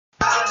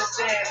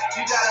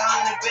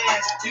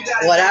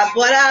What up,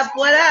 what up,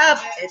 what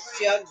up? It's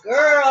your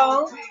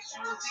girl.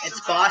 It's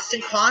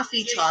Boston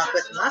Coffee Talk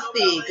with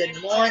Muffy.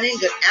 Good morning,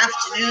 good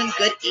afternoon,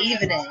 good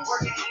evening.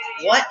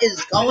 What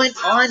is going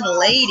on,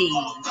 ladies?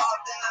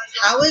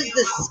 How is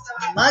this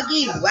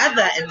muggy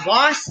weather in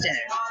Boston?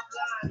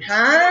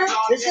 Huh?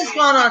 This has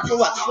gone on for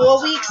what,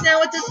 4 weeks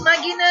now with this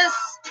mugginess?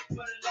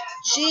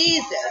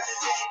 Jesus.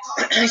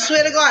 I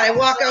swear to God, I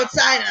walk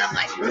outside and I'm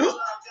like, whoop,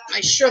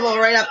 I shrivel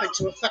right up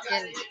into a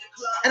fucking,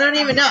 I don't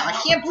even know. I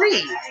can't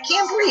breathe.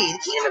 Can't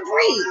even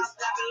breathe.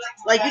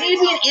 Like, you need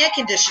to be an air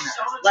conditioner.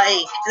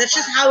 Like, that's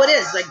just how it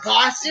is. Like,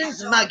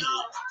 Boston's muggy.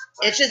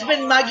 It's just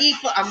been muggy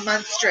for a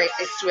month straight,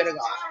 I swear to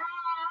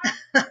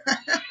God.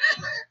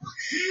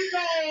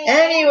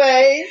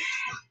 Anyways,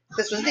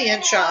 this was the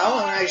intro,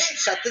 and I should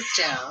shut this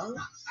down.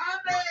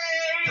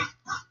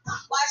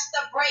 Watch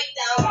the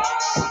breakdown.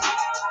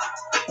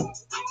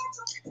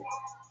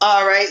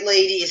 All right,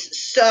 ladies.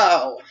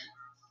 So,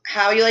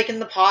 how are you liking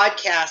the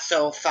podcast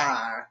so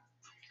far?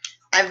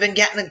 I've been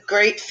getting a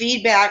great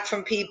feedback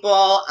from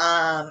people.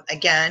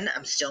 Again,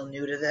 I'm still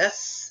new to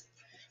this,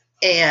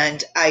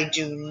 and I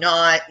do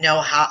not know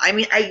how. I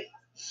mean,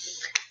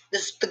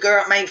 the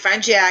girl, my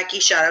friend Jackie.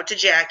 Shout out to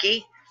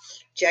Jackie.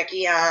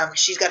 Jackie,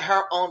 she's got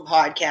her own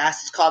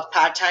podcast. It's called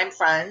Part-Time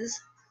Friends.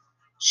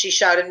 She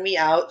shouted me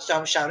out, so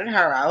I'm shouting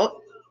her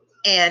out.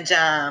 And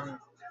I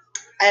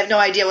have no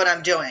idea what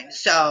I'm doing.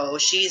 So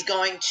she's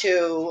going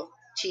to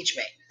teach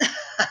me.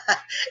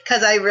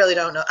 Because I really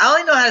don't know. I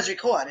only know how to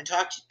record and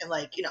talk and,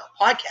 like,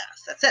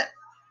 podcast. That's it.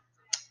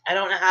 I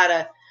don't know how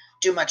to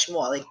do much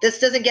more. Like, this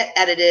doesn't get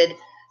edited.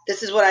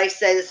 This is what I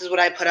say. This is what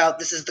I put out.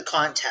 This is the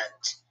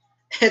content.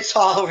 It's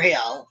all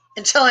real.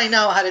 Until I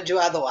know how to do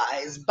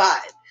otherwise.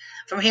 But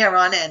from here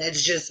on in,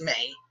 it's just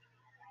me.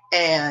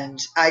 And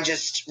I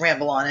just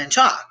ramble on and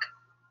talk.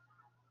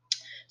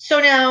 So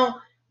now,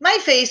 my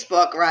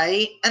Facebook,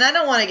 right? And I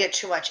don't want to get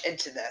too much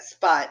into this,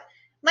 but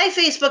my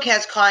Facebook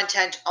has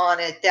content on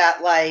it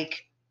that,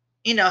 like,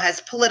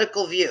 has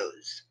political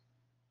views.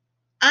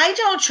 I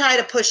don't try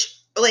to push,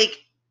 like,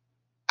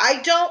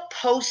 I don't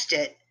post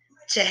it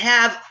to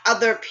have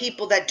other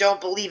people that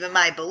don't believe in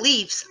my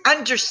beliefs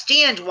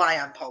understand why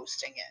I'm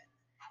posting it.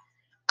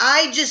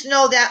 I just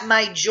know that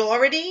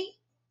majority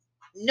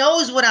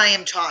knows what I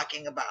am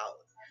talking about.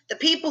 The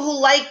people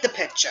who like the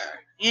picture,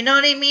 you know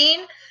what I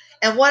mean?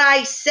 And what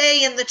I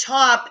say in the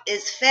top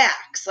is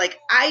facts. Like,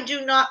 I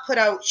do not put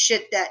out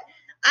shit that,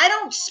 I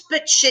don't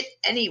spit shit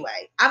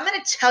anyway. I'm going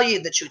to tell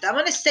you the truth. I'm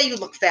going to say you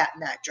look fat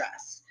in that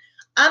dress.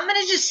 I'm going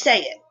to just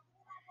say it.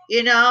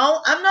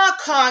 I'm not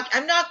cocky.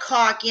 I'm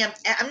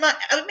not,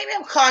 maybe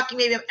I'm cocky,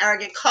 maybe I'm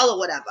arrogant, call it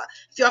whatever.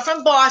 If you're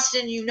from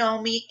Boston, you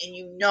know me and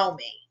you know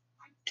me.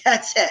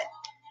 That's it.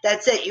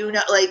 That's it. You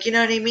know what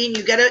I mean?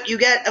 You get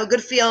a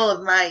good feel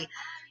of my,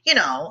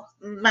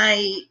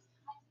 my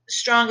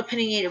strong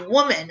opinionated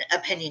woman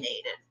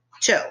opinionated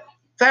too.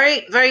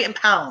 Very, very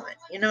empowerment.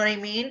 You know what I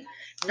mean?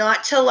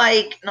 Not to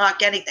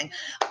knock anything.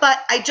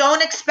 But I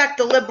don't expect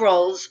the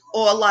liberals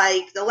or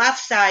the left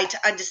side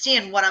to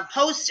understand what I'm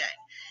posting.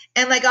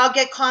 And I'll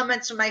get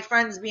comments from my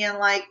friends being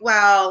like,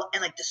 well,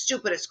 and the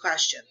stupidest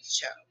questions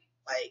too,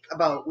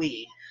 about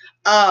weed.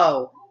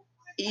 Oh,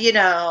 being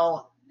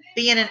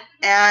an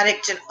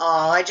addict and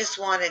all, I just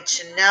wanted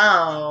to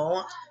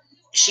know.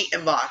 She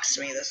inboxed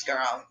me, this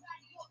girl.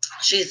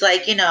 She's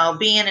like,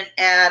 being an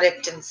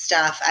addict and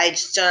stuff, I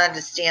just don't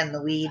understand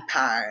the weed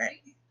part.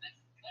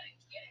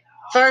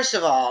 First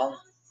of all,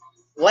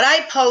 what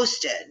I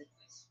posted,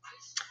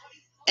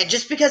 and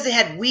just because it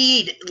had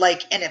weed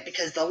in it,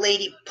 because the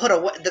lady put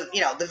the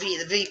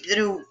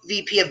new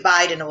VP of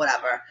Biden or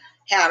whatever,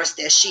 Harris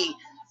there, she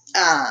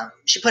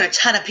put a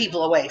ton of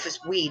people away for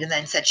weed and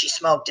then said she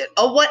smoked it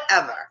or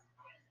whatever.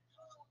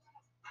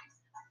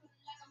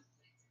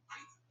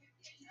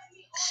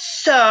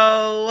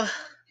 So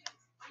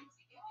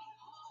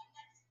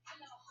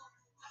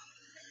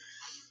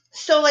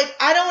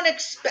I don't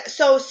expect,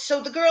 so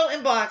the girl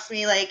inboxed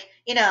me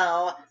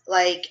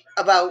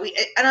about weed,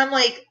 and I'm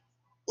like,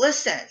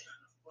 listen,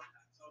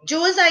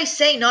 do as I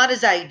say, not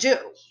as I do.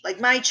 Like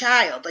my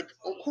child,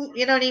 who,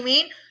 you know what I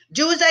mean?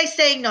 Do as I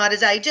say, not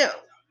as I do.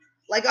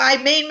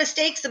 I've made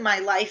mistakes in my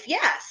life.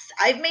 Yes,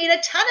 I've made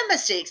a ton of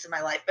mistakes in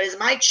my life, but is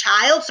my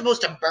child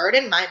supposed to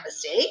burden my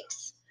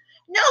mistakes?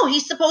 No,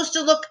 he's supposed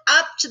to look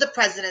up to the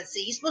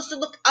presidency. He's supposed to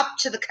look up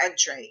to the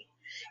country.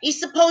 He's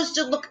supposed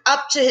to look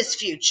up to his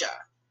future.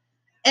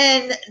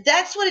 And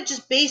that's what it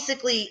just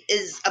basically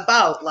is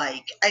about.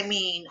 I'm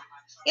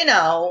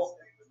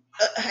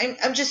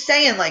just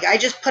saying, I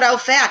just put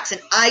out facts,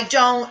 and I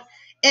don't.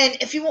 And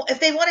if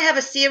they want to have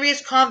a serious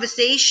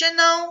conversation,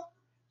 though,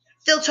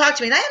 they'll talk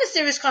to me. And I had a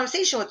serious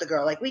conversation with the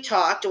girl. We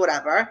talked or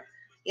whatever,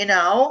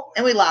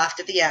 and we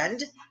laughed at the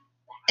end.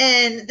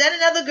 And then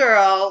another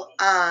girl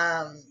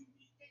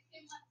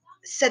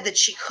said that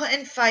she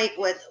couldn't fight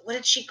with, what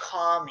did she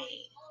call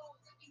me?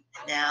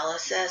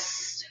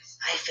 Analysis?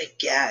 I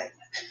forget.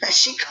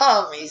 She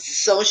called me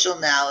social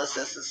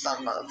analysis or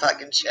some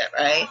motherfucking shit,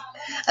 right?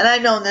 And I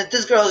know that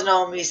this girl's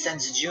known me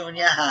since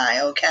junior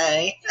high,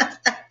 okay?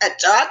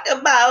 talk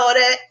about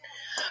it,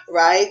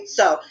 right?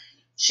 So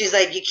she's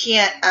like, you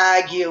can't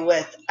argue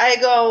with. I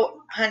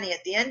go, honey,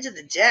 at the end of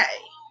the day,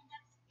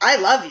 I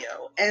love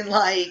you, and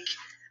like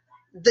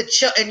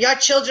and your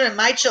children and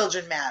my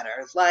children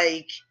matter.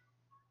 Like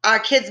our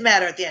kids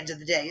matter at the end of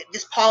the day.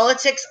 This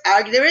politics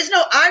argue. There is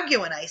no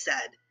arguing. I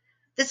said,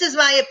 this is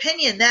my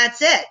opinion.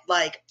 That's it.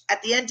 Like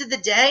at the end of the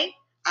day,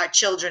 our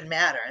children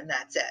matter, and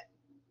that's it.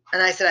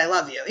 And I said, I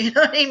love you. You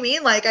know what I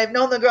mean? Like I've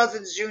known the girl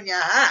since junior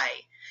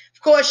high.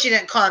 Of course, she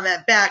didn't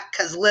comment back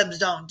because libs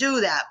don't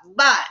do that.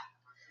 But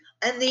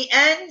in the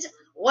end,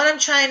 what I'm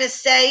trying to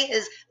say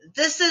is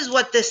this is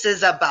what this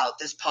is about,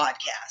 this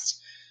podcast.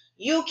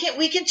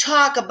 We can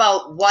talk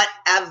about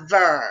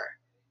whatever.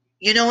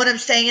 You know what I'm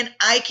saying?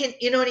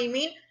 You know what I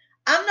mean?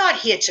 I'm not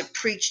here to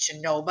preach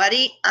to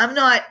nobody. I'm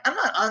not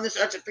on this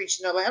earth to preach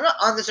to nobody. I'm not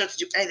on this earth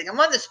to do anything. I'm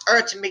on this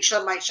earth to make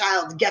sure my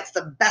child gets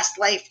the best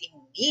life he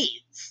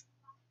needs.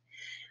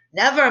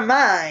 Never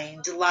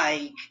mind,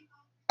 like,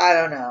 I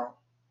don't know.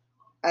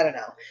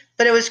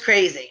 But it was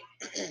crazy.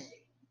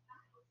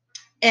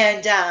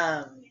 And did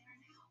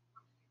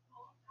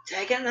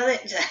I get another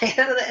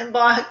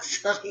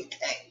inbox? Let me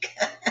think.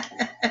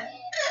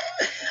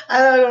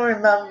 I don't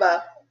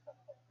remember.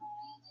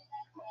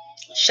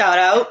 Shout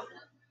out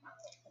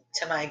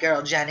to my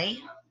girl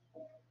Jenny.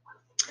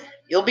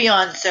 You'll be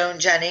on soon,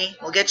 Jenny.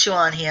 We'll get you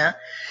on here.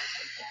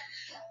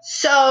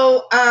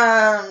 So,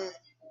 we're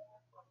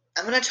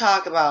gonna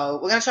talk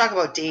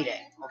about dating,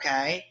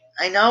 okay?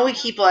 I know we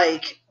keep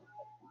like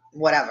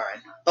whatever,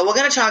 but we're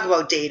gonna talk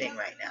about dating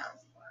right now.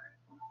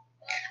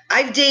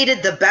 I've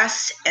dated the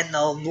best and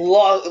the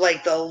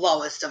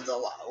lowest of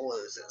the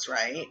losers,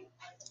 right?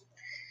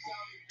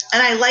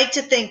 And I like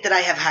to think that I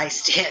have high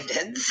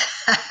standards.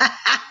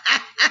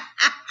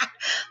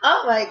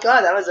 Oh my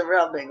God, that was a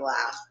real big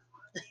laugh.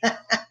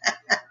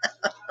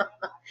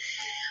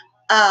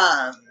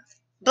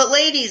 But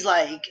ladies,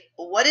 like,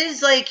 what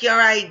is like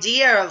your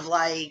idea of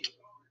like,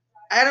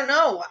 I don't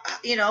know,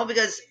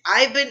 because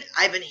I've been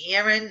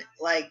hearing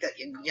like that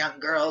young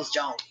girls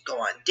don't go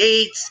on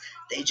dates.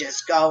 They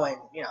just go and,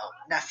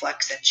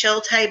 Netflix and chill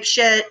type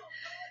shit.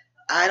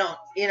 I don't,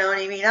 you know what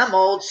I mean? I'm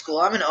old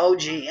school. I'm an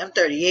OG. I'm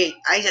 38.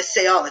 I just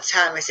say all the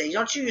time, I say,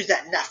 don't you use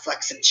that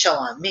Netflix and chill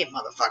on me,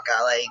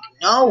 motherfucker. Like,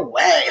 no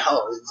way,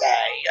 Jose.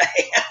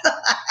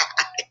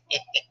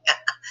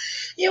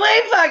 You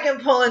ain't fucking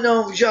pulling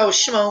no Joe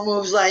Schmo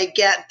moves like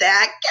get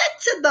that.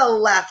 Get to the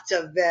left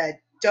of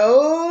it,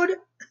 dude.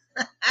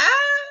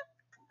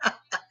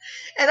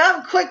 And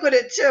I'm quick with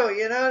it too,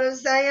 you know what I'm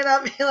saying?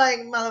 I'll be like,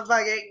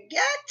 motherfucker,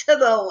 get to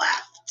the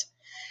left.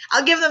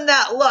 I'll give them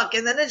that look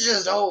and then it's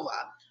just over.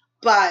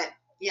 But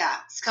yeah,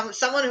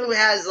 someone who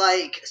has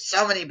like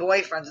so many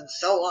boyfriends in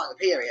so long a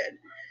period.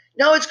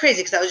 No, it's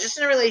crazy because I was just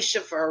in a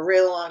relationship for a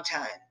really long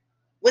time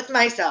with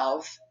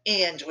myself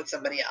and with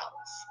somebody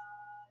else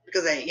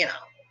because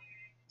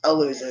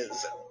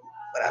loses,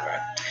 whatever.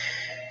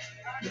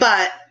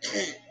 But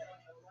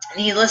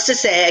needless to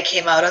say, I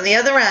came out on the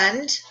other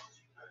end.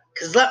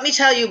 Because let me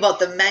tell you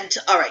about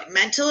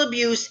mental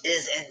abuse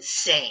is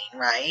insane,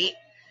 right?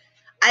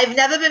 I've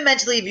never been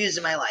mentally abused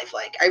in my life.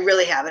 Like, I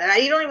really haven't. And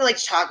I don't even like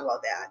to talk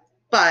about that.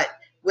 But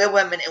we're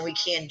women and we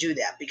can't do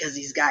that because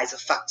these guys are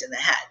fucked in the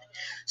head.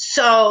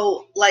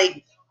 So,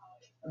 like,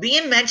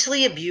 being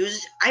mentally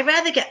abused, I'd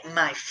rather get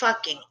my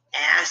fucking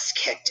ass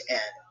kicked in,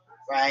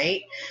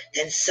 right?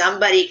 Than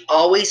somebody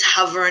always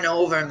hovering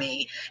over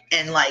me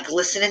and like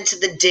listening to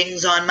the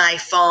dings on my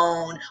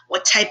phone.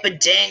 What type of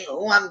ding?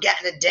 Oh, I'm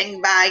getting a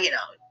ding by,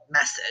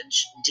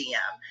 message, DM.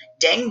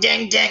 Ding,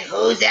 ding, ding.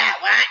 Who's that?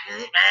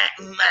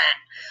 What?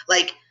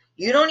 Like,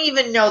 you don't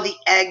even know the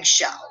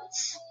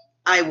eggshells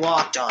I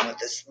walked on with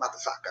this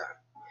motherfucker.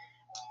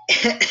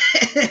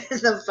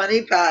 The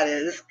funny part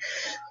is,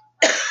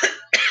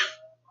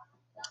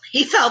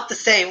 he felt the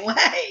same way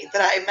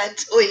that I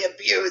mentally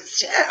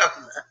abused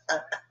him.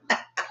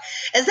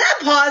 Is that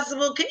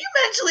possible? Can you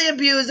mentally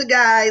abuse a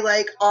guy?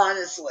 Like,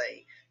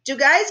 honestly, do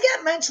guys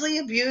get mentally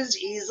abused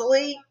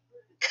easily?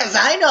 Because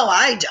I know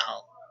I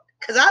don't.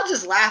 Because I'll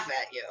just laugh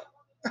at you.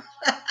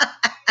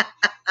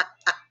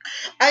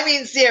 I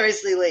mean,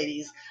 seriously,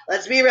 ladies,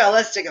 let's be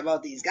realistic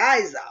about these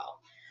guys, though.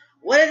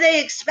 What do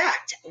they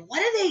expect? What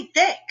do they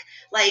think?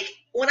 Like,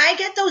 when I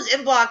get those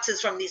inboxes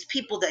from these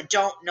people that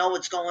don't know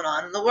what's going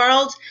on in the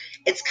world,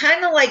 it's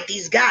kind of like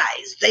these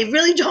guys. They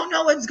really don't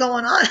know what's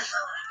going on.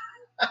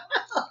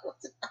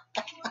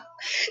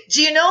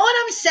 Do you know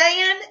what I'm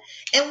saying?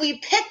 And we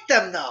pick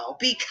them, though,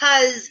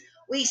 because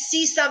we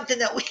see something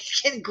that we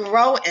can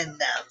grow in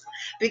them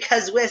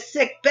because we're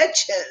sick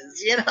bitches.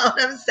 You know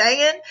what I'm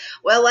saying?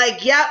 We're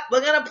like, yep,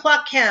 we're going to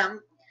pluck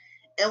him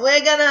and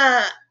we're going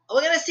to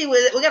see,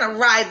 we're going to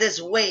ride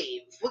this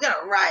wave. We're going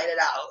to ride it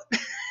out.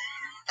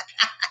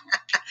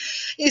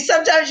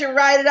 Sometimes you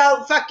ride it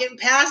out fucking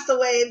past the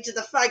wave to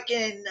the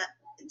fucking,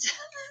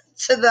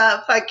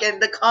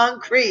 the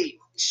concrete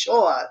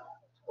shore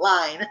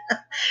line.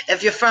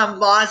 If you're from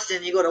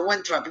Boston, you go to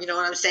Winthrop, you know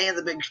what I'm saying?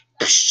 The big,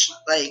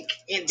 like,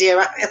 Deer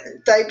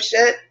Island type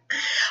shit.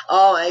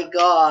 Oh my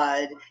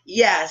God.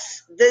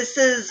 Yes, this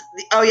is.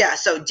 Oh yeah.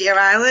 So Deer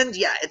Island,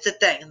 yeah, it's a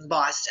thing in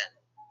Boston.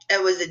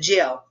 It was a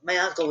jail. My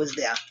uncle was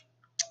there.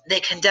 They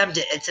condemned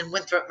it. It's in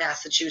Winthrop,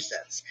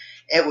 Massachusetts.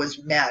 It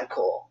was mad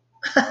cool.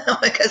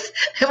 Because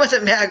it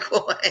wasn't mad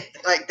cool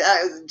like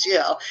that. It was in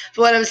jail.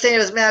 But what I'm saying, it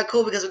was mad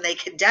cool because when they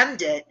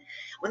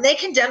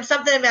condemn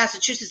something in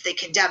Massachusetts, they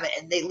condemn it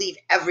and they leave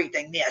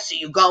everything there. So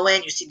you go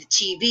in, you see the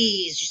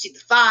TVs, you see the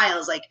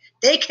files, like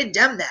they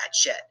condemn that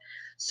shit.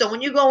 So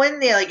when you go in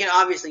there, like,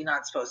 obviously you're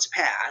not supposed to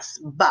pass,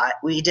 but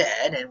we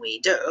did and we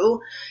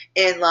do.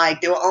 And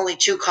like there were only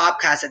 2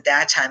 cop cars at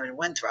that time in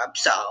Winthrop,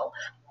 so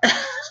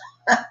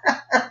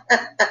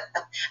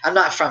I'm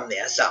not from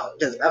there, so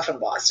I'm from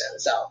Boston,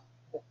 so.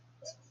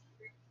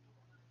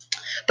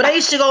 But I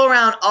used to go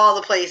around all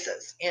the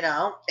places,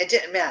 It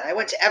didn't matter. I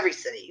went to every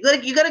city.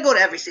 You gotta go to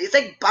every city. It's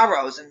like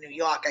boroughs in New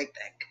York, I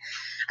think.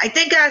 I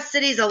think our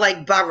cities are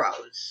like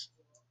boroughs,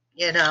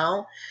 you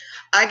know?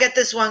 I get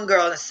this one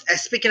girl,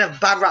 speaking of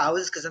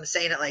boroughs, because I'm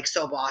saying it like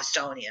so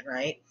Bostonian,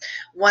 right?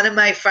 One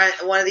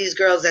of these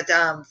girls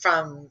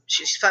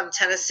she's from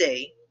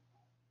Tennessee,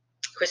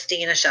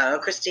 Christina, shout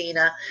out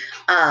Christina.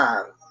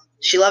 Um,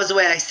 she loves the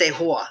way I say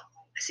whore.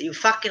 I say, you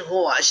fucking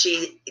whore.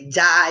 She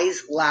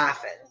dies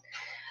laughing.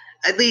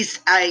 At least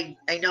I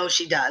know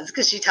she does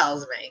because she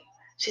tells me.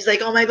 She's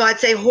like, oh my God,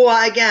 say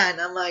whore again.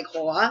 I'm like,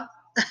 whore?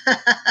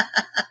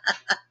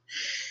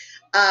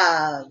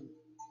 um,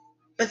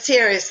 but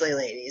seriously,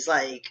 ladies,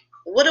 like,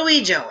 what are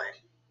we doing?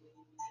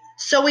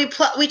 So we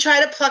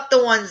try to pluck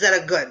the ones that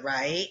are good,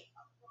 right?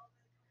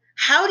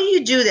 How do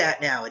you do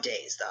that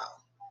nowadays, though?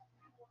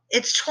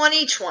 It's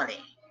 2020.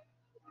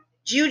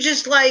 Do you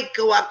just like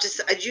go up to?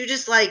 Do you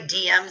just like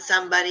DM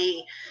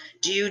somebody?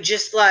 Do you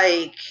just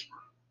like?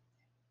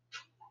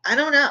 I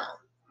don't know.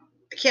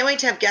 I can't wait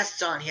to have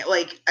guests on here.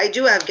 Like, I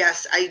do have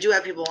guests. I do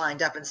have people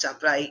lined up and stuff,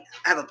 but I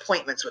have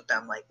appointments with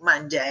them. Like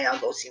Monday, I'll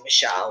go see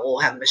Michelle. We'll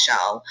have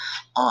Michelle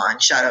on.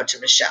 Shout out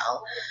to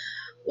Michelle.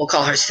 We'll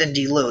call her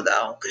Cindy Lou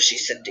though, because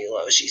she's Cindy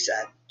Lou. She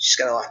said she's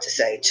got a lot to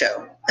say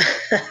too.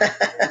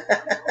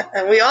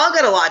 We all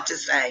got a lot to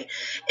say,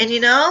 and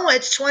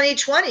it's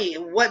 2020.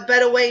 What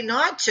better way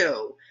not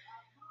to?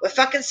 We're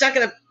fucking stuck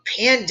in a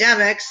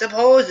pandemic,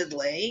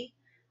 supposedly.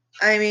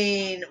 I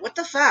mean, what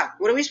the fuck?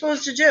 What are we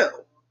supposed to do?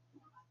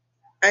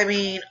 I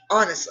mean,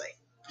 honestly.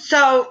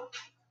 So,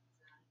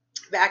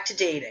 back to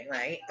dating,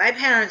 right? My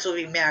parents will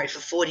be married for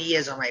 40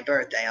 years on my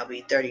birthday. I'll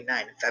be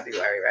 39 in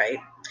February, right?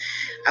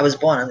 I was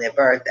born on their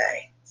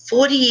birthday.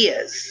 40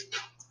 years.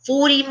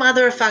 40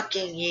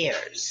 motherfucking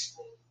years.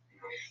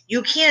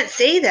 You can't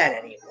say that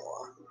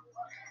anymore.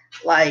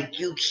 Like,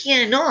 you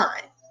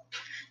cannot.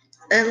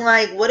 And,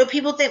 like, what do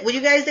people think? What do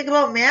you guys think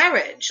about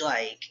marriage?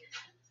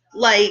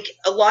 Like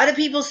a lot of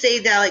people say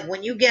that, like,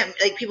 when you get,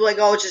 like, people are like,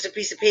 oh, it's just a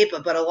piece of paper,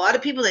 but a lot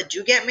of people that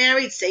do get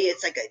married say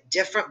it's like a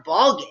different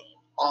ball game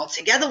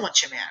altogether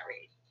once you're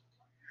married.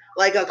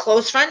 Like a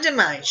close friend of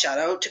mine, shout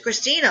out to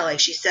Christina, like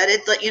she said,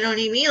 it's like, you know what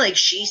I mean, like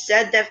she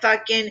said that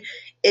fucking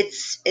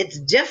it's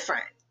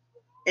different.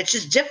 It's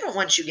just different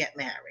once you get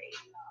married.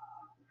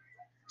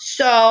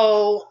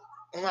 So,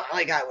 not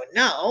like I would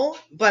know,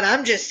 but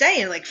I'm just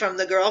saying, like, from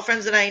the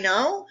girlfriends that I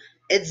know,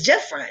 it's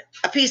different.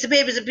 A piece of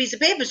paper is a piece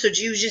of paper. So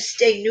do you just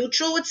stay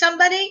neutral with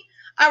somebody?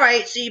 All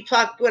right, so you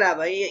pluck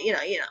whatever, you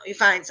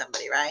find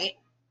somebody, right?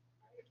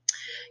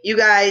 You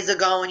guys are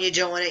going, you're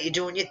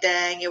doing your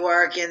thing, you're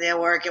working, they're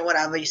working,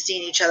 whatever. You're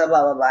seeing each other,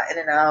 blah blah blah, in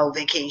and out,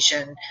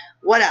 vacation,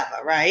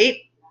 whatever, right?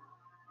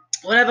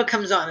 Whatever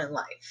comes on in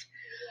life.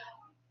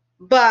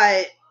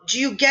 But do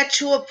you get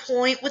to a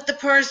point with the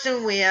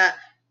person where,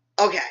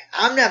 okay,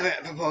 I'm never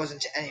proposing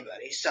to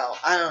anybody, so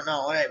I don't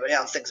know what anybody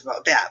else thinks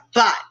about that.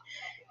 But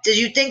did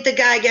you think the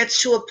guy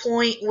gets to a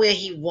point where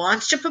he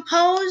wants to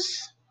propose?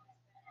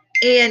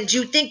 And do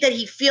you think that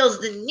he feels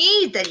the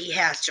need that he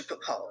has to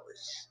propose?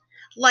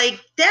 Like,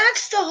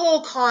 that's the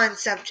whole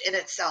concept in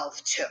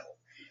itself, too.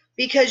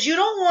 Because you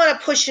don't want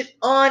to push it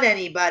on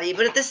anybody,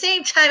 but at the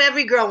same time,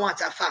 every girl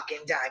wants a fucking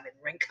diamond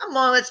ring. Come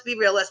on, let's be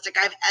realistic.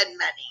 I've had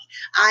many.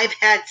 I've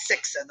had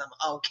 6 of them,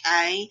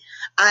 okay?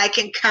 I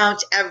can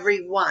count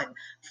every one.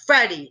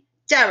 Freddie,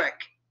 Derek,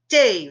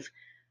 Dave,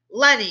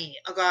 Lenny,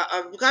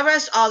 God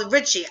rest all,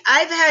 Richie.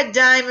 I've had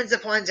diamonds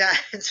upon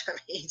diamonds from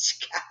each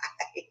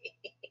guy.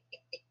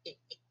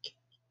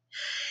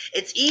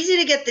 It's easy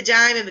to get the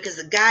diamond because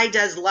the guy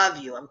does love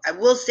you. I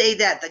will say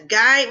that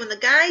when the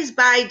guys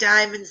buy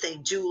diamonds, they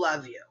do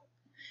love you.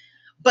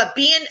 But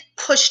being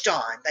pushed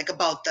on, like,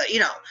 about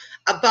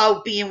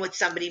about being with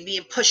somebody,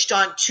 being pushed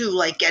on to,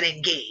 like, get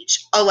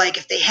engaged, or like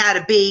if they had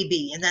a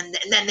baby and then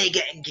they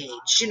get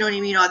engaged, you know what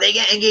I mean? Or they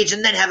get engaged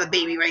and then have a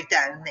baby right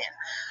there and there.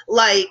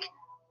 Like,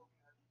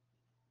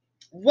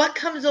 what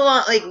comes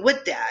along, like,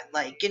 with that?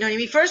 Like, you know what I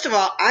mean? First of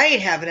all, I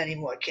ain't having any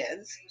more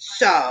kids,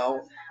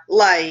 so,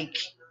 like,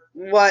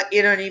 what,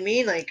 you know what I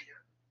mean? Like,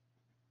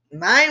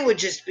 mine would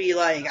just be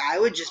like, I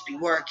would just be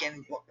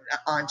working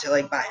onto,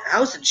 like, buying a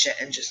house and shit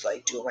and just,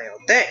 like, doing my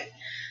own thing.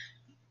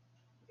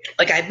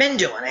 Like I've been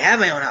doing. I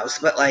have my own house,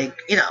 but, like,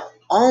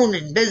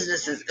 owning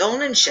businesses,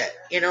 owning shit.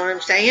 You know what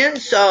I'm saying?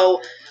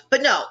 So,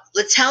 But no,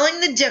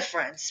 telling the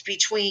difference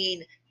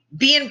between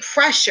being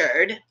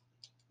pressured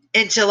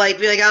into like,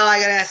 be like, oh, I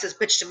gotta ask this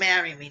bitch to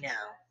marry me now.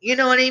 You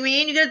know what I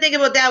mean? You gotta think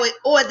about it that way.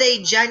 Or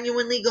they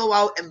genuinely go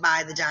out and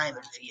buy the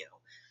diamond for you.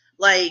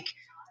 Like,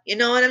 you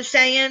know what I'm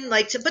saying?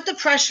 Like, to put the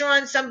pressure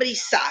on somebody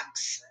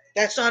sucks.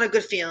 That's not a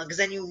good feeling, because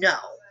then you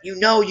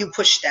know you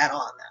pushed that on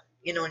them.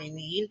 You know what I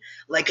mean?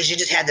 Like, because you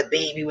just had the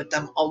baby with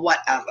them or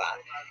whatever.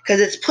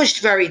 Because it's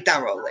pushed very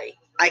thoroughly.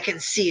 I can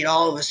see it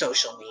all over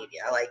social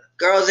media. Like,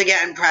 girls are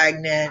getting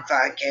pregnant,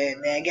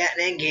 fucking, they're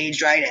getting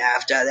engaged right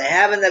after. They're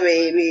having the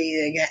baby,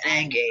 they're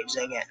getting engaged,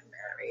 they're getting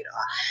married,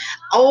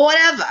 or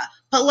whatever.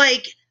 But,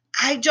 like,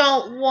 I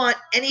don't want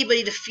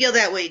anybody to feel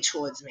that way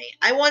towards me.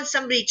 I want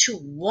somebody to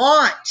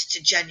want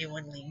to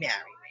genuinely marry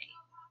me.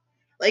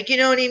 Like, you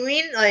know what I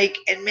mean? Like,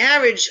 in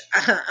marriage,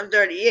 I'm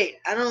 38.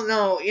 I don't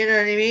know, you know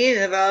what I mean,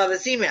 if I'll ever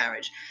see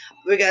marriage,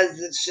 because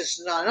it's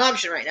just not an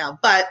option right now.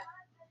 But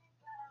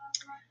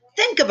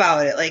think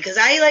about it, like, because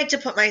I like to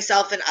put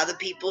myself in other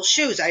people's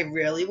shoes. I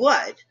really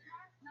would,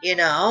 you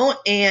know?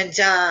 And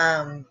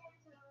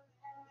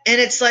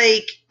it's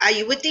like, are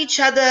you with each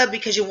other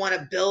because you want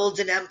to build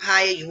an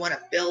empire? You want to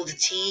build a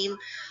team?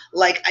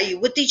 Like, are you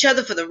with each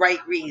other for the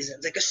right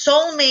reasons? Like, a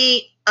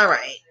soulmate, all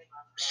right.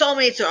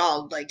 Soulmates are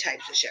all, like,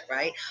 types of shit,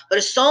 right? But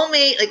a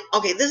soulmate, like,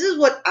 okay, this is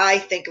what I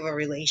think of a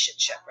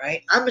relationship,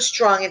 right? I'm a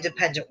strong,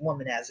 independent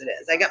woman as it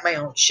is. I got my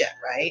own shit,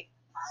 right?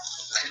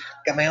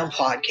 Got my own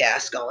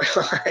podcast going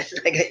on.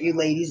 I got you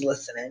ladies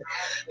listening.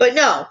 But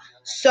no,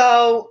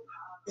 so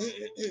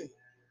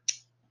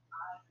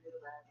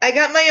I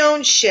got my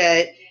own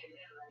shit,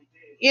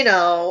 you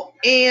know,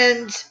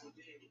 and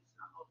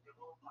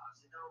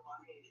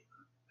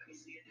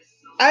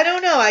I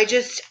don't know.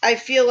 I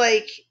feel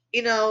like,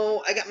 you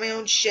know, I got my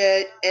own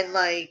shit, and,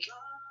 like,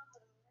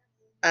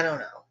 I don't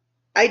know.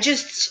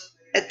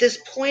 At this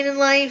point in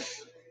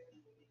life,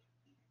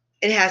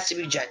 it has to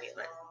be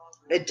genuine.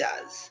 It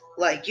does.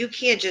 Like, you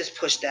can't just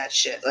push that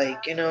shit.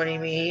 Like, you know what I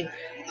mean?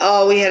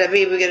 Oh, we had a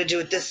baby, we gotta do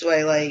it this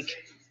way. Like,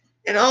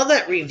 and all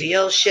that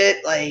reveal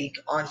shit, like,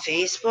 on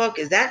Facebook,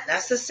 is that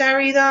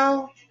necessary,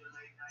 though?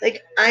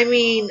 Like, I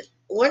mean,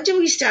 when did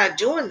we start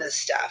doing this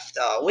stuff,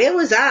 though? Where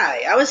was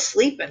I? I was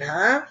sleeping,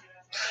 huh?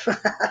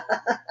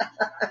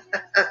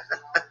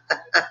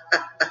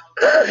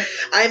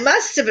 I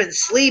must have been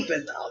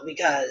sleeping, though,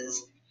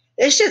 because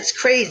this shit's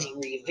crazy.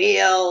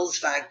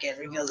 Fucking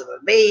reveals of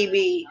a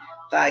baby,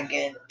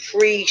 fucking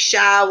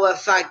pre-shower,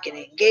 fucking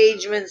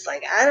engagements.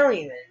 Like, I don't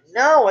even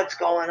know what's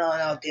going on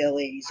out there,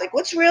 ladies. Like,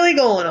 what's really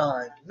going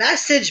on?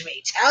 Message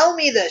me. Tell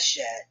me this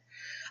shit.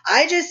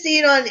 I just see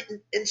it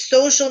in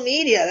social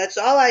media. That's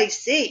all I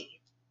see.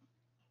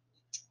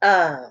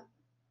 Um,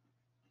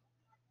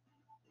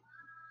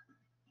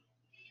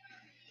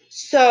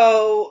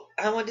 so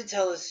I wanted to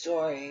tell a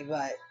story,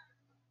 but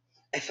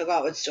I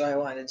forgot what story I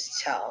wanted to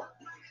tell.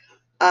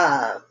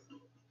 Um,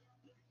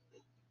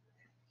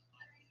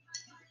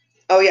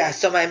 oh yeah,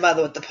 so my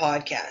mother with the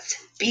podcast.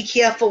 Be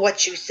careful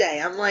what you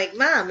say. I'm like,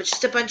 Mom, it's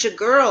just a bunch of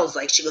girls.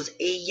 Like, she goes,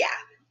 yeah,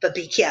 but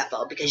be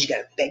careful because you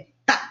got a big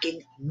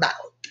fucking mouth.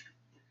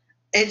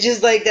 And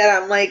just like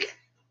that, I'm like,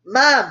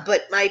 Mom,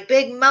 but my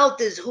big mouth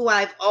is who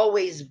I've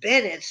always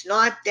been. It's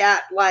not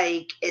that,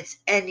 like, it's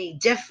any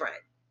different.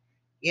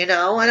 You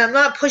know, and I'm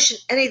not pushing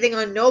anything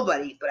on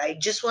nobody, but I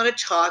just want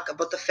to talk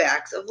about the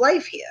facts of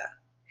life here.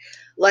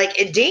 Like,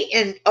 in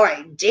dating, all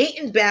right,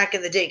 dating back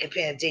in the day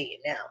compared to dating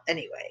now,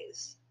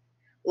 anyways.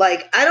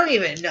 Like, I don't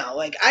even know.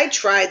 Like, I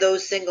tried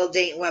those single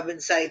dating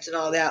websites and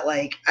all that.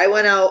 Like, I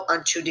went out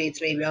on 2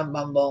 dates maybe on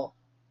Bumble,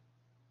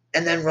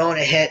 and then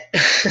Rona hit.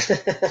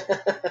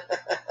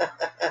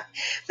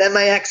 Then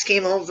my ex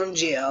came home from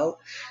jail.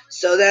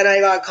 So then I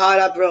got caught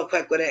up real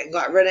quick with it and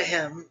got rid of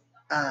him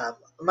a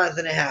month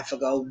and a half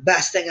ago.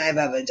 Best thing I've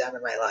ever done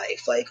in my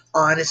life. Like,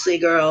 honestly,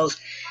 girls,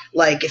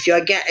 like, if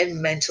you're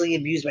getting mentally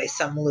abused by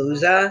some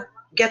loser,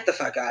 get the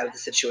fuck out of the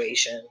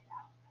situation.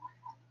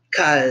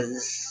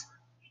 Because,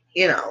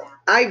 you know,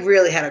 I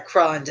really had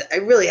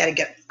to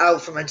get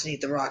out from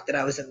underneath the rock that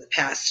I was in the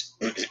past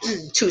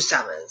 2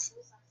 summers.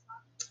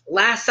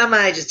 Last summer,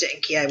 I just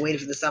didn't care. I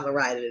waited for the summer,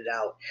 riding it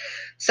out.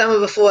 Summer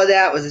before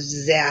that was a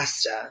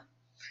disaster.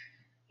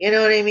 You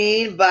know what I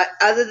mean? But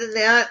other than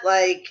that,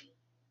 like,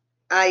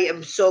 I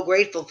am so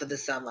grateful for the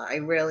summer. I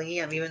really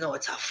am, even though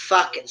it's a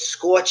fucking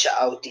scorcher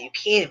out there. You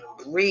can't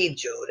even breathe,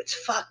 dude. It's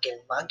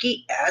fucking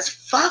muggy as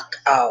fuck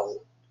out.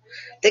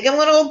 Think I'm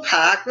gonna go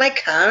park my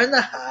car in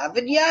the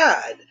Harvard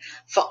yard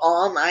for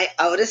all my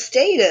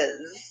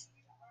out-of-staters.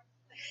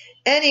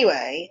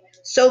 Anyway,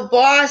 so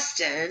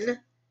Boston,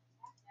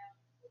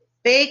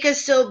 Baker's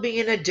still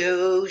being a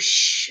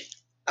douche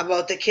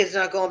about the kids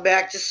not going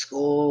back to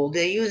school.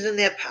 They're using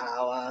their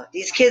power.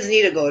 These kids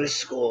need to go to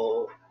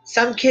school.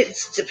 Some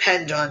kids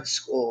depend on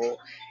school.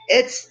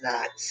 It's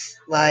nuts.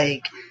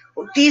 Like,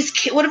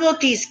 what about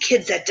these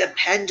kids that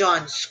depend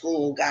on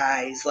school,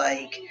 guys?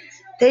 Like,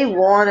 they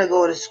want to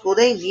go to school.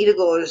 They need to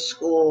go to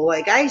school.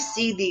 Like, I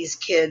see these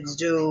kids,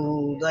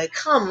 dude. Like,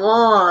 come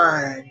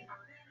on.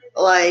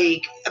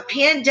 Like, a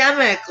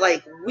pandemic.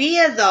 Like,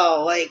 where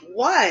though? Like,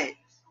 what?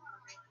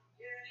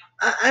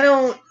 I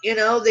don't,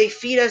 they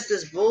feed us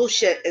this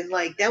bullshit, and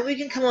like then we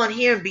can come on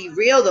here and be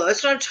real though.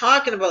 That's what I'm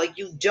talking about. Like,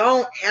 you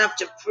don't have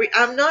to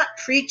I'm not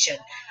preaching.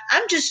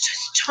 I'm just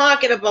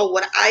talking about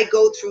what I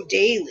go through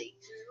daily.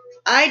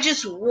 I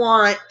just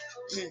want,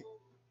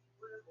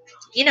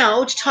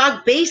 to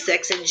talk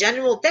basics and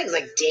general things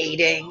like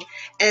dating,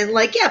 and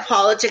like, yeah,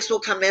 politics will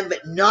come in,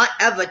 but not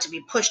ever to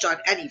be pushed on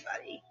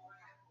anybody.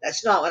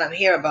 That's not what I'm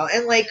here about.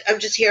 And like, I'm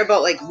just here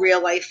about like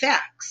real life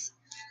facts.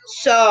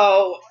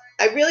 So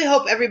I really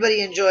hope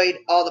everybody enjoyed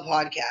all the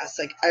podcasts.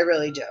 Like, I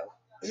really do.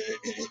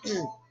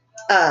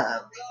 um,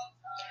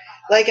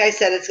 like I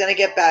said, it's gonna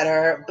get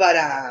better, but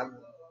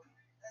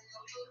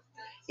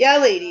yeah,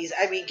 ladies.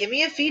 I mean, give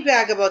me a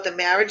feedback about the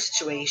marriage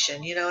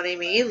situation. You know what I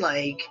mean?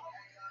 Like,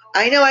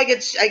 I know I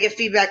get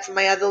feedback from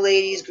my other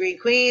ladies, Green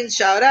Queens.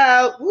 Shout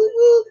out, woo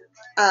woo.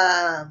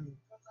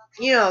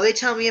 They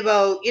tell me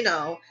about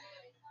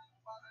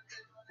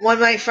one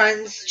of my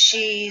friends,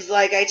 she's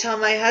like, I tell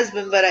my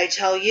husband, but I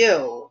tell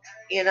you,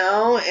 and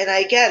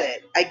I get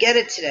it. I get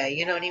it today.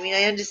 You know what I mean?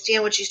 I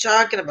understand what she's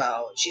talking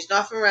about. She's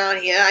not from around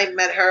here. I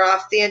met her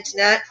off the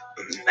internet.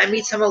 I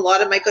meet a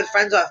lot of my good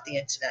friends off the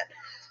internet.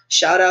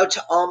 Shout out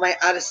to all my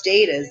out of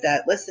staters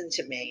that listen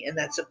to me and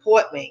that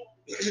support me.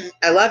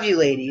 I love you,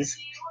 ladies.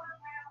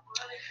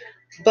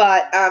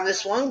 But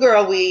this one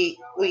girl, we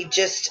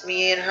just,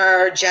 me and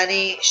her,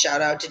 Jenny,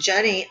 shout out to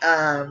Jenny.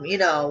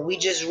 We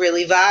just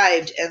really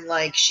vibed, and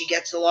like, she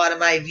gets a lot of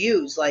my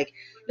views. Like,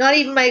 not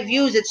even my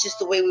views, it's just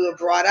the way we were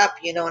brought up.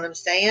 You know what I'm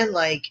saying?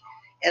 Like,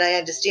 and I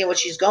understand what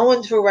she's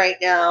going through right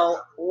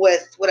now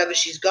with whatever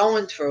she's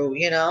going through.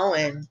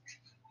 And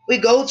we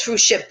go through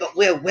shit, but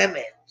we're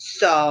women,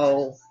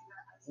 so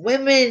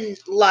women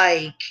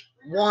like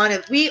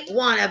we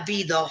want to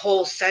be the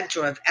whole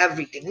center of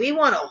everything. We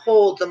want to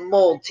hold the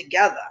mold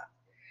together.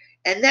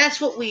 And that's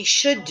what we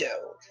should do.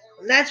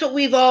 And that's what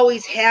we've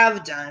always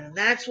have done. And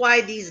that's why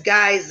these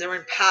guys are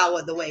in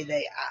power the way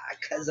they are,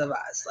 because of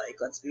us. Like,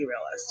 let's be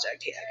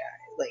realistic here,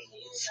 guys,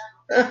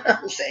 ladies.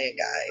 I'm saying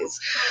guys.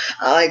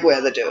 I like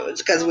we're the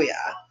dudes, because we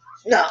are.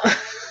 No.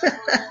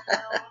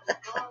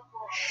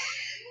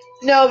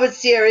 No, but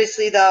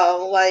seriously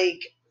though, like,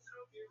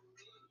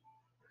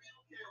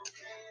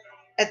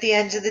 at the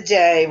end of the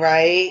day,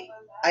 right?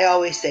 I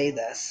always say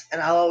this,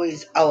 and I'll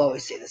always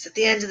say this. At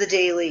the end of the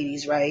day,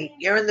 ladies, right?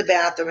 You're in the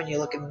bathroom and you're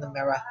looking in the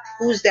mirror.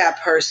 Who's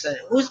that person?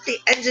 Who's at the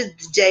end of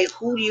the day?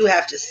 Who do you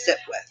have to sit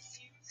with?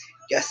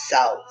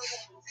 Yourself.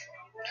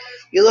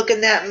 You look in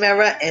that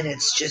mirror and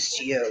it's just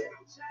you.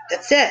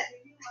 That's it.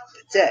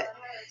 That's it.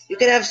 You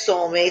can have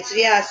soulmates.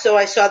 Yeah, so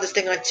I saw this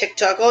thing on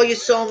TikTok. Oh, your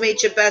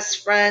soulmate, your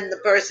best friend, the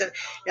person.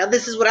 Now,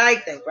 this is what I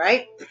think,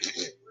 right?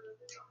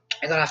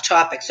 I got off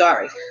topic,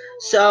 sorry.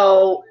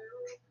 So,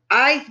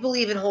 I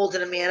believe in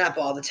holding a man up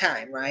all the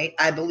time, right?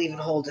 I believe in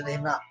holding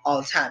him up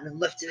all the time and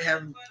lifting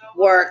him,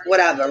 work,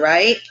 whatever,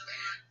 right?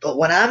 But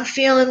when I'm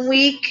feeling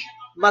weak,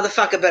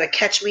 motherfucker better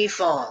catch me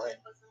falling.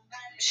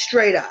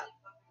 Straight up.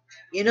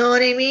 You know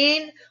what I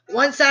mean?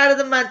 One side of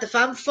the month, if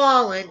I'm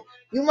falling,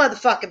 you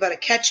motherfucker better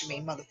catch me,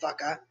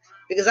 motherfucker.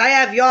 Because I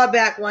have your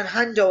back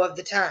 100 of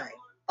the time.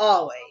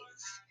 Always.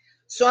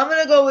 So I'm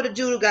going to go with a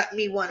dude who got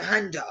me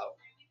 100.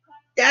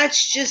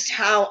 That's just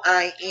how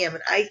I am,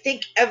 and I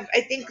think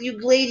you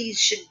ladies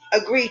should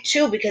agree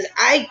too, because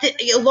a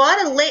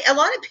lot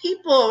of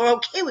people are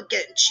okay with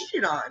getting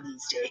cheated on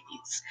these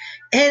days,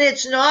 and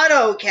it's not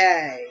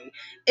okay.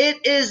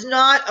 It is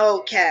not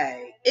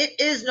okay. It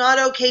is not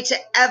okay to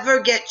ever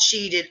get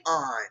cheated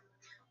on.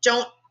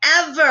 Don't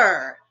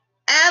ever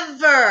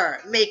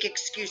make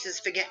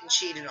excuses for getting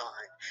cheated on.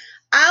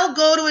 I'll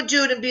go to a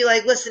dude and be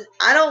like, listen,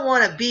 I don't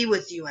want to be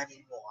with you anymore.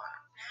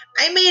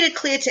 I made it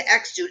clear to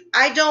X dude,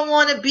 I don't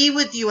want to be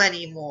with you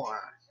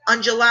anymore.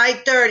 On July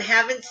 3rd,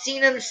 haven't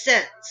seen him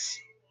since.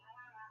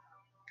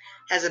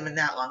 Hasn't been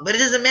that long, but it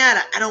doesn't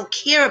matter. I don't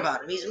care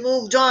about him. He's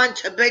moved on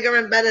to bigger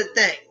and better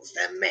things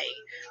than me.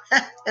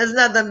 There's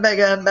nothing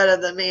bigger and better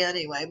than me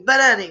anyway. But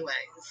anyways,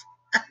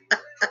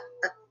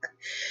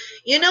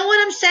 you know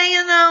what I'm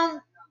saying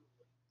though?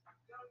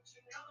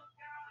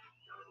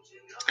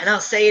 And I'll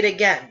say it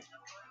again.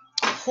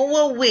 Who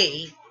are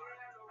we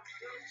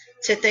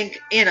to think,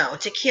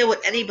 to care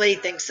what anybody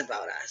thinks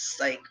about us?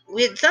 Like,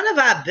 it's none of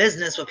our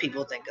business what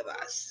people think of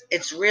us.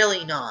 It's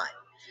really not.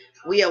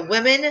 We are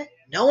women.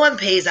 No one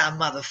pays our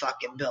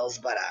motherfucking bills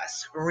but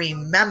us.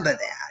 Remember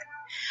that.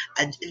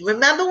 And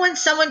remember when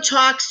someone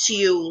talks to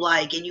you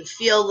like, and you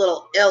feel a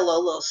little ill, a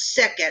little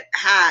sick at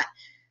heart.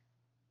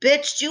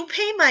 Bitch, do you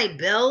pay my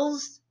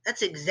bills?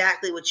 That's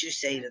exactly what you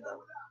say to them.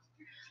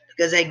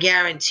 Because I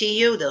guarantee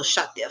you, they'll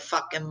shut their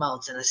fucking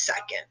mouths in a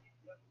second.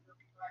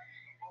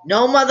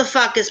 No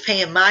motherfucker's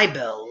paying my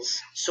bills,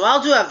 so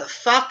I'll do whatever the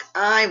fuck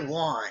I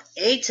want.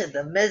 A to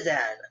the mizzen.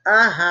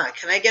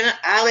 Can I get an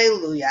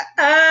hallelujah?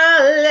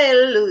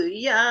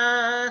 Hallelujah.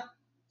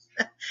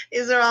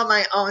 These are all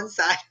my own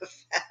side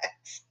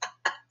effects.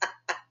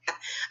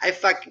 I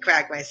fucking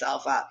crack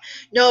myself up.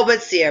 No,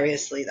 but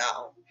seriously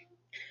though,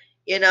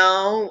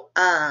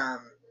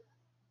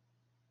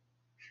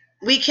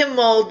 we can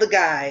mold the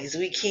guys.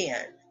 We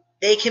can.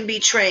 They can be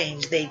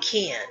trained. They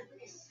can.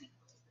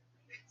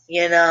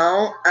 You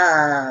know,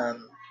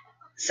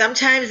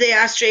 sometimes they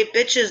are straight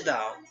bitches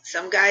though.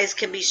 Some guys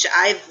can be.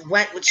 I've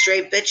went with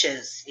straight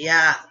bitches.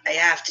 Yeah, I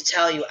have to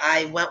tell you,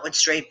 I went with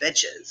straight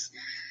bitches.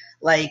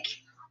 Like,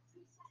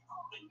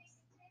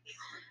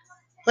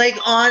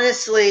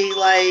 honestly,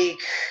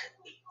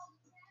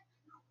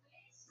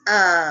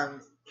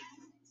 um,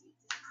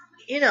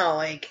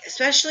 like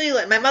especially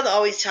like my mother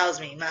always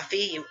tells me,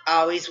 Muffy, you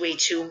always wait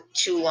too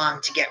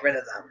long to get rid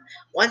of them.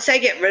 Once I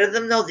get rid of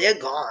them though, they're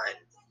gone.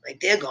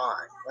 Like they're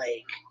gone.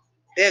 Like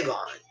they're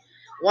gone.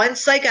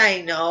 Once like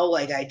I know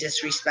like I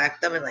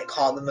disrespect them and like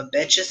call them a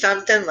bitch or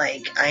something,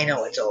 like I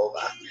know it's over.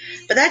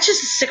 But that's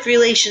just a sick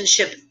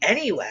relationship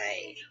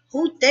anyway.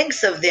 Who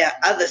thinks of their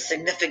other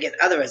significant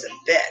other as a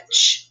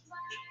bitch?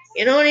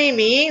 You know what I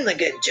mean?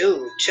 Like a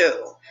dude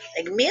too.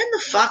 Like man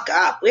the fuck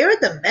up. Where are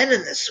the men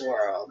in this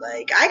world?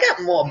 Like I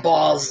got more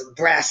balls and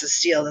brass of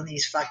steel than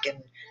these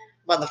fucking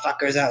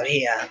motherfuckers out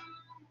here.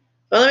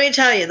 But let me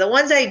tell you, the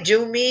ones I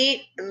do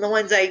meet and the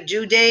ones I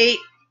do date,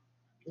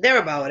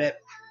 they're about it.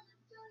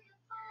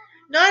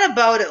 Not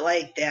about it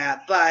like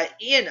that, but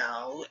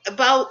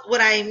about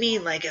what I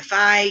mean. Like if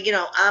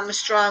I'm a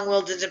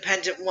strong-willed,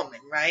 independent woman,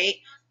 right?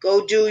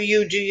 Go do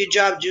your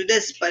job, do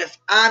this. But if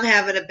I'm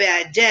having a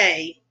bad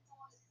day,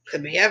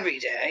 could be every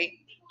day,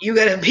 you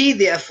got to be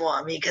there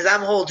for me because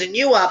I'm holding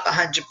you up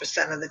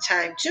 100% of the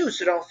time too.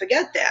 So don't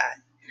forget that.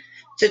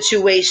 It's a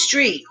two-way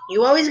street.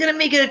 You always got to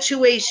make it a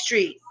two-way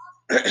street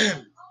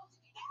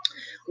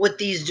with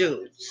these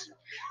dudes.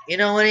 You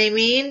know what I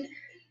mean?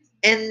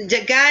 And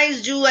the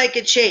guys do like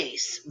a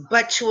chase,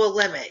 but to a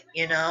limit,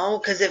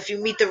 because if you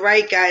meet the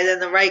right guy, then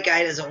the right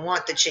guy doesn't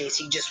want the chase.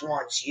 He just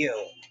wants you,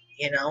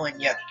 and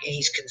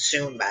he's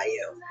consumed by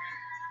you.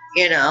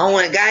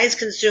 When a guy's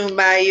consumed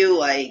by you,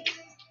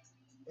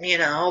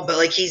 but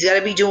like he's got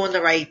to be doing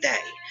the right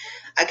thing.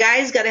 A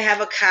guy's got to have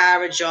a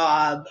car, a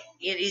job.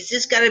 He's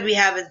just got to be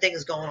having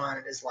things going on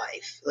in his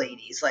life,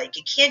 ladies. Like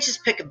you can't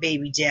just pick a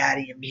baby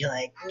daddy and be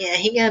like, yeah,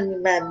 he got me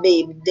my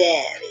baby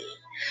daddy.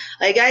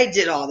 Like I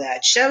did all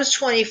that. I was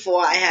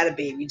 24. I had a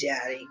baby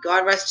daddy.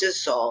 God rest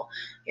his soul.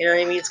 You know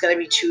what I mean? It's gonna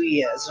be 2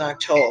 years in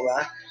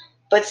October.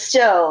 But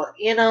still,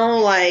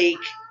 like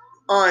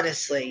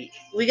honestly,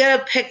 we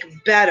gotta pick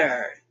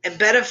better and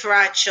better for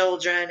our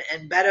children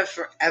and better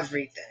for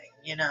everything.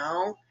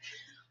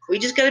 We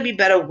just gotta be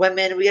better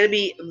women. We gotta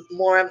be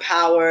more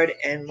empowered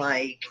and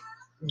like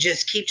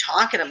just keep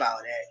talking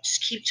about it.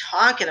 Just keep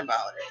talking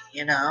about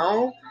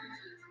it.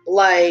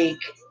 Like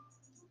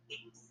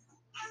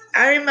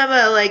I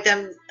remember like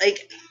them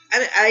like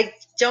I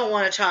don't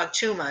want to talk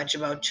too much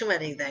about too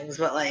many things,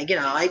 but like,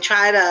 I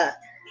try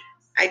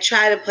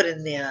to put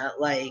in there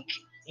like,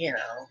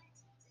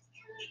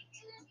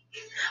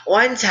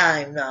 one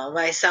time though,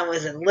 my son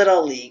was in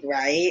Little League,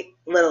 right?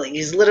 Little League.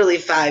 He's literally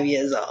 5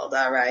 years old,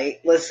 all right?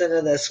 Listen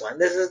to this one.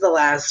 This is the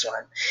last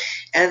one.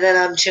 And then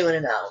I'm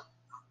tuning out.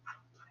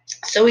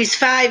 So he's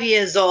 5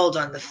 years old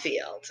on the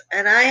field.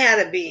 And I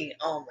had to be,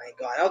 oh my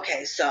God.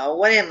 Okay, so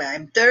what am I?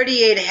 I'm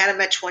 38. I had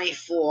him at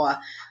 24,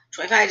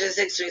 25,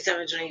 26,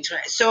 27, 28,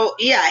 29. So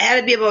yeah, I had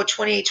to be about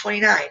 28,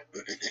 29.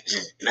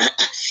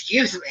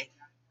 Excuse me.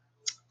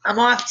 I'm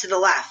off to the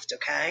left,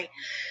 okay?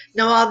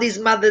 Now all these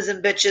mothers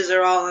and bitches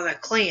are all in a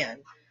clan.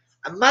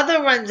 A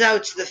mother runs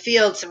out to the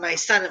field to my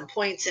son and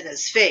points in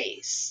his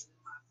face.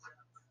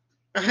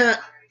 I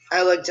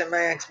looked at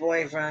my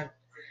ex-boyfriend.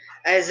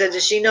 I said,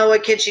 does she know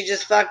what kid she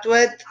just fucked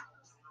with?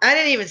 I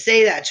didn't even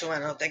say that to him, I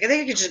don't think. I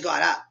think he just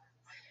got up.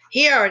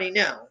 He already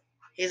knew.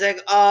 He's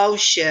like, oh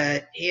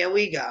shit, here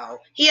we go.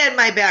 He had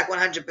my back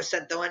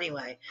 100% though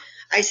anyway.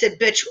 I said,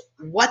 bitch,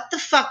 what the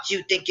fuck do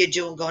you think you're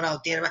doing going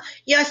out there?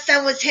 Your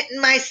son was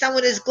hitting my son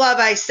with his glove.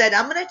 I said,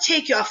 I'm going to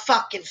take your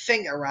fucking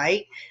finger,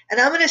 right? And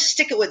I'm going to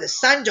stick it where the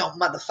sun don't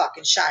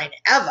motherfucking shine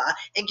ever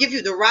and give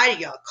you the ride of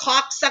your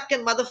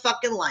cocksucking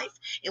motherfucking life.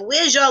 And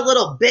where's your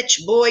little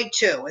bitch boy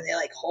too? And they're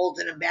like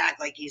holding him back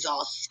like he's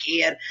all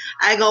scared.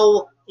 I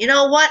go, you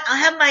know what? I'll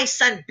have my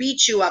son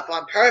beat you up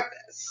on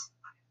purpose.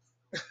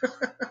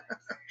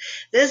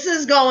 This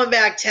is going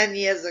back 10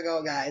 years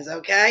ago, guys,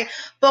 okay?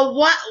 But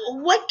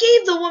what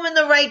gave the woman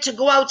the right to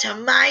go out to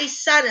my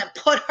son and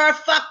put her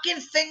fucking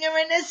finger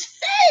in his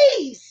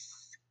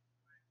face?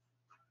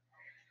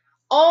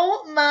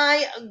 Oh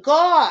my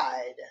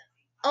God.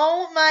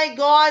 Oh my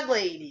God,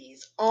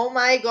 ladies. Oh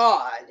my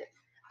God.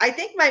 I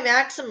think my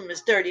maximum is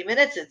 30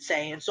 minutes, it's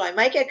saying, so I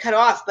might get cut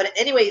off. But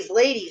anyways,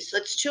 ladies,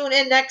 let's tune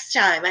in next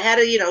time. I had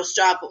to,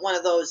 stop with one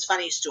of those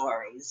funny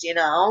stories.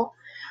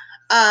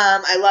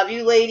 I love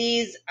you,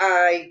 ladies.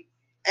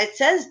 It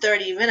says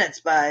 30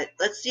 minutes, but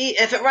let's see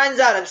if it runs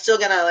out. I'm still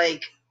gonna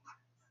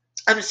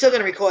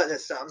record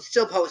this, so I'm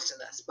still posting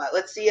this. But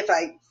let's see if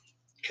I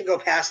can go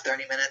past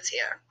 30 minutes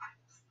here.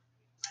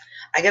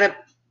 I gotta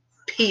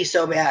pee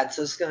so bad,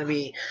 so it's gonna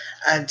be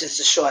just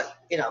a short,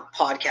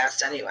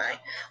 podcast anyway.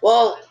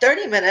 Well,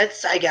 30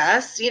 minutes, I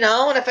guess.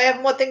 And if I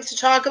have more things to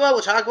talk about,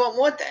 we'll talk about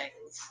more things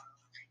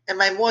and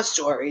my more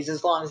stories,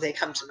 as long as they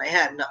come to my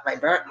head, not my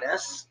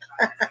burntness.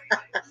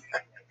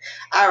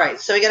 All right,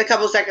 so we got a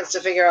couple seconds to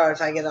figure out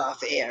if I get off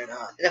the air or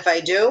not. And if I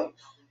do,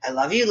 I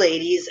love you,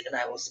 ladies, and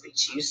I will speak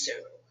to you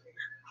soon.